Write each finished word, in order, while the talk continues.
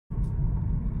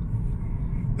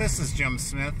This is Jim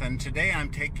Smith, and today I'm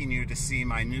taking you to see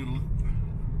my new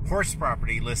horse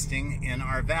property listing in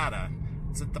Arvada.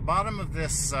 It's at the bottom of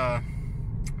this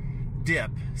dip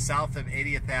south of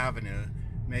 80th Avenue.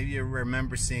 Maybe you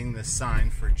remember seeing this sign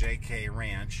for JK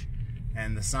Ranch,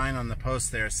 and the sign on the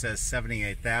post there says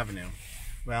 78th Avenue.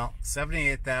 Well,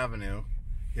 78th Avenue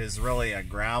is really a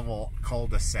gravel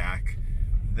cul-de-sac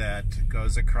that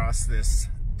goes across this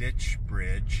ditch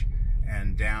bridge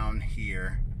and down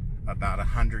here about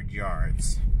 100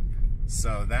 yards.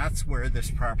 So that's where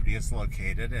this property is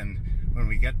located, and when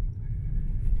we get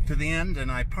to the end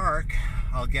and I park,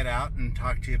 I'll get out and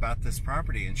talk to you about this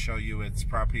property and show you its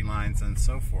property lines and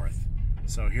so forth.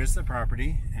 So here's the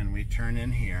property, and we turn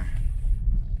in here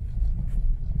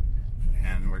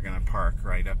and we're going to park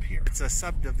right up here. It's a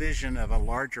subdivision of a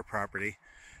larger property,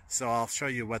 so I'll show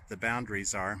you what the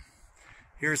boundaries are.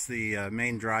 Here's the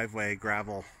main driveway,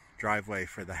 gravel driveway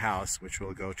for the house, which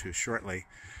we'll go to shortly.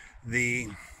 The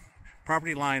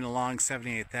property line along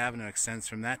 78th Avenue extends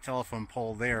from that telephone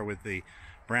pole there with the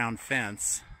brown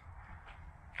fence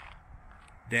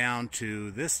down to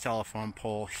this telephone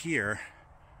pole here,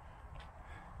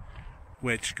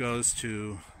 which goes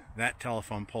to that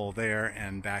telephone pole there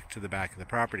and back to the back of the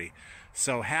property.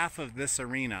 So half of this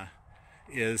arena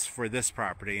is for this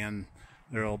property, and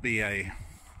there will be a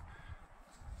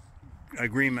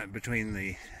agreement between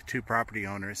the two property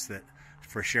owners that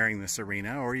for sharing this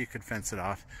arena, or you could fence it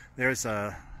off. There's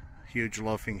a huge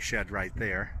loafing shed right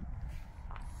there.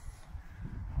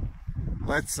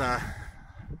 Let's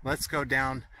go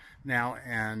down now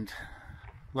and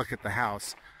look at the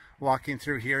house. Walking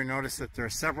through here, notice that there are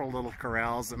several little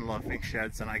corrals and loafing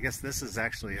sheds, and I guess this is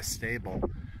actually a stable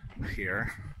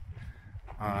here.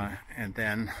 And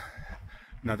then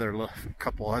another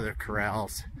couple other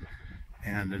corrals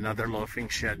and another loafing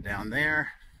shed down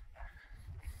there.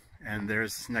 And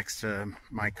there's, next to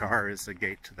my car, is a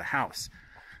gate to the house.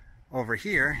 Over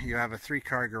here you have a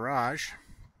 3-car garage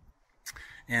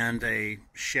and a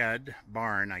shed,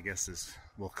 barn I guess is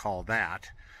we'll call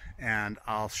that, and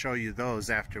I'll show you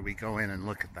those after we go in and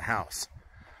look at the house.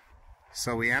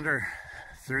 So we enter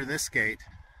through this gate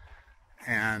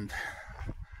and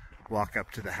walk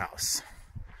up to the house.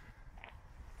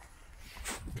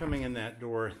 Coming in that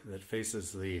door that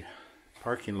faces the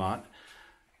parking lot,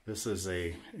 this is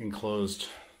a enclosed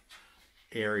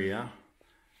area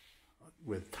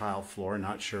with tile floor.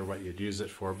 Not sure what you'd use it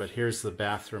for, but here's the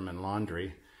bathroom and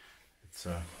laundry. It's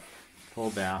a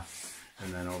full bath,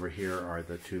 and then over here are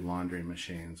the 2 laundry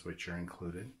machines, which are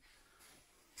included.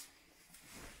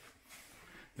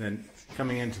 Then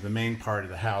coming into the main part of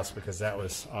the house, because that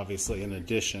was obviously an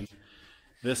addition,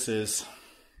 this is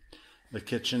the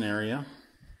kitchen area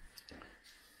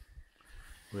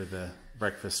with a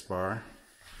breakfast bar.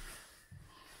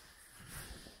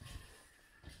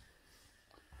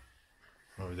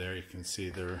 Over there you can see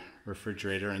the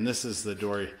refrigerator, and this is the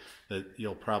door that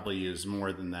you'll probably use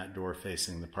more than that door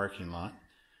facing the parking lot.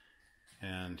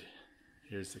 And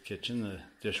here's the kitchen, the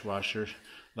dishwasher,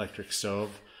 electric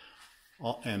stove,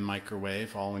 and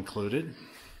microwave all included.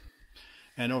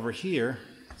 And over here,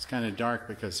 it's kind of dark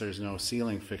because there's no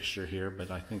ceiling fixture here,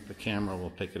 but I think the camera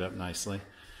will pick it up nicely.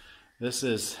 This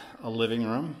is a living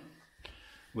room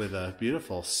with a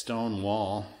beautiful stone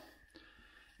wall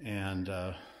and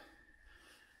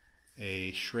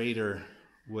a Schrader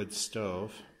wood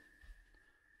stove.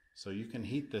 So you can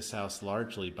heat this house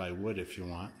largely by wood if you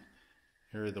want.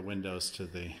 Here are the windows to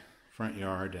the front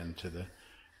yard and to the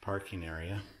parking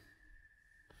area.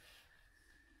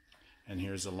 And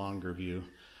here's a longer view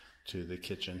to the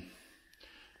kitchen.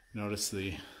 Notice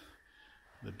the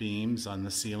beams on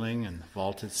the ceiling and the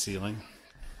vaulted ceiling.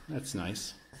 That's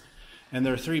nice. And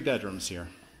there are 3 bedrooms here.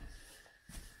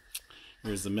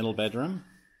 Here's the middle bedroom,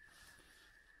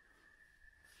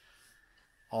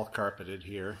 all carpeted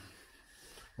here,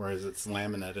 whereas it's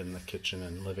laminate in the kitchen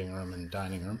and living room and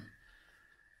dining room.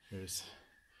 Here's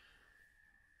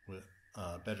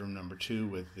bedroom number 2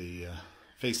 with the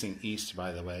facing east,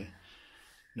 by the way.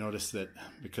 Notice that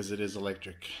because it is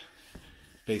electric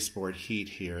baseboard heat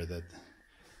here, that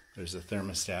there's a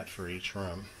thermostat for each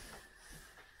room.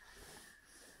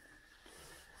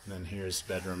 And then here's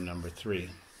bedroom number 3,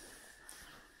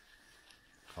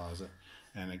 closet,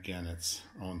 and again its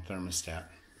own thermostat.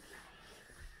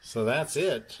 So that's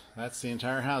it. That's the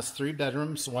entire house. 3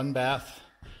 bedrooms, 1 bath,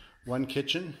 1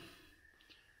 kitchen.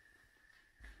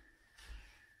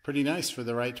 Pretty nice for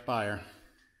the right buyer,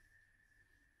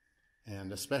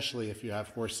 and especially if you have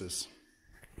horses.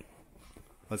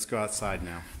 Let's go outside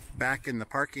now. Back in the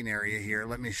parking area here,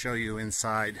 let me show you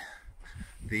inside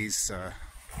these,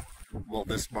 well,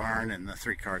 this barn and the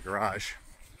 3-car garage.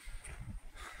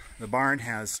 The barn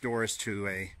has doors to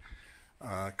a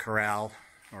corral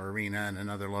or arena and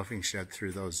another loafing shed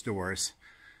through those doors.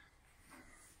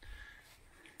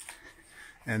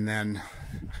 And then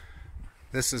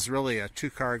this is really a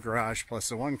 2-car garage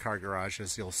plus a 1-car garage,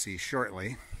 as you'll see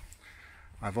shortly.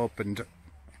 I've opened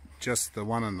just the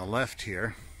one on the left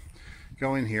here.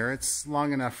 Go in here. It's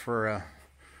long enough for a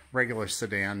regular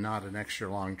sedan, not an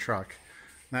extra long truck.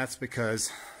 That's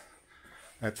because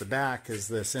at the back is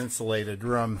this insulated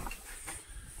room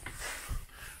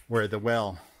where the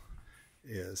well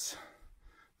is,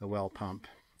 the well pump.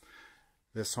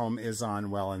 This home is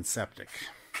on well and septic.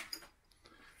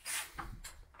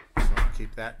 So I'll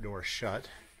keep that door shut.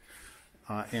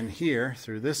 In here,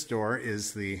 through this door,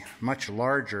 is the much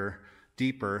larger,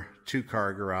 deeper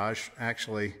 2-car garage.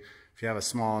 Actually, if you have a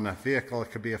small enough vehicle,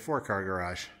 it could be a 4-car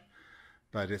garage.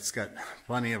 But it's got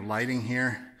plenty of lighting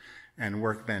here and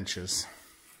workbenches.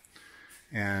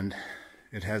 And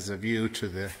it has a view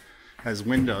to has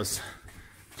windows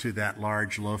to that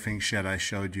large loafing shed I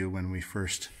showed you when we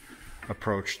first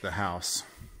approached the house.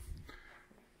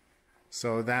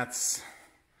 So that's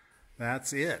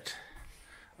it.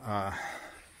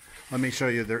 Let me show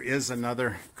you, there is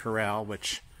another corral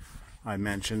which I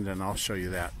mentioned, and I'll show you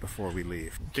that before we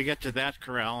leave. To get to that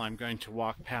corral, I'm going to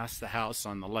walk past the house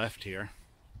on the left here.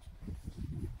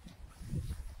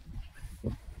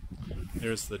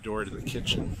 There's the door to the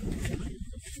kitchen.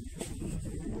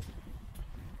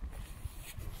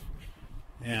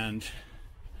 And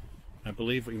I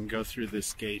believe we can go through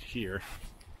this gate here.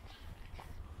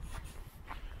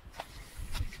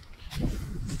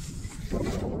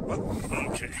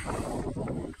 Okay.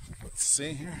 Let's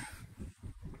see here.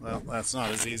 Well, that's not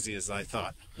as easy as I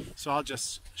thought. So I'll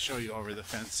just show you over the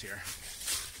fence here.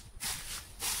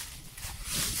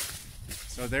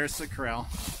 So there's the corral.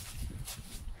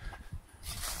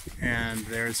 And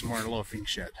there's more loafing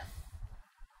shed.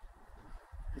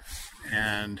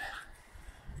 And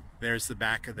there's the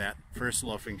back of that first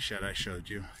loafing shed I showed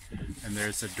you. And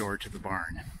there's a door to the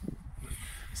barn.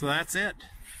 So that's it.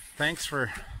 Thanks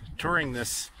for touring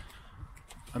this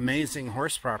amazing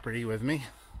horse property with me.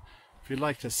 If you'd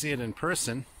like to see it in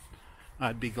person,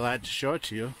 I'd be glad to show it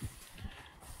to you.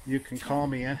 You can call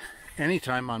me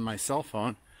anytime on my cell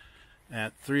phone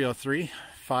at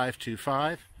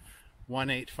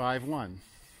 303-525-1851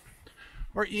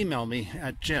 or email me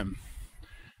at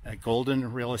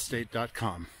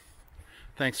jim@goldenrealestate.com.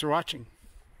 Thanks for watching.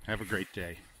 Have a great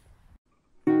day.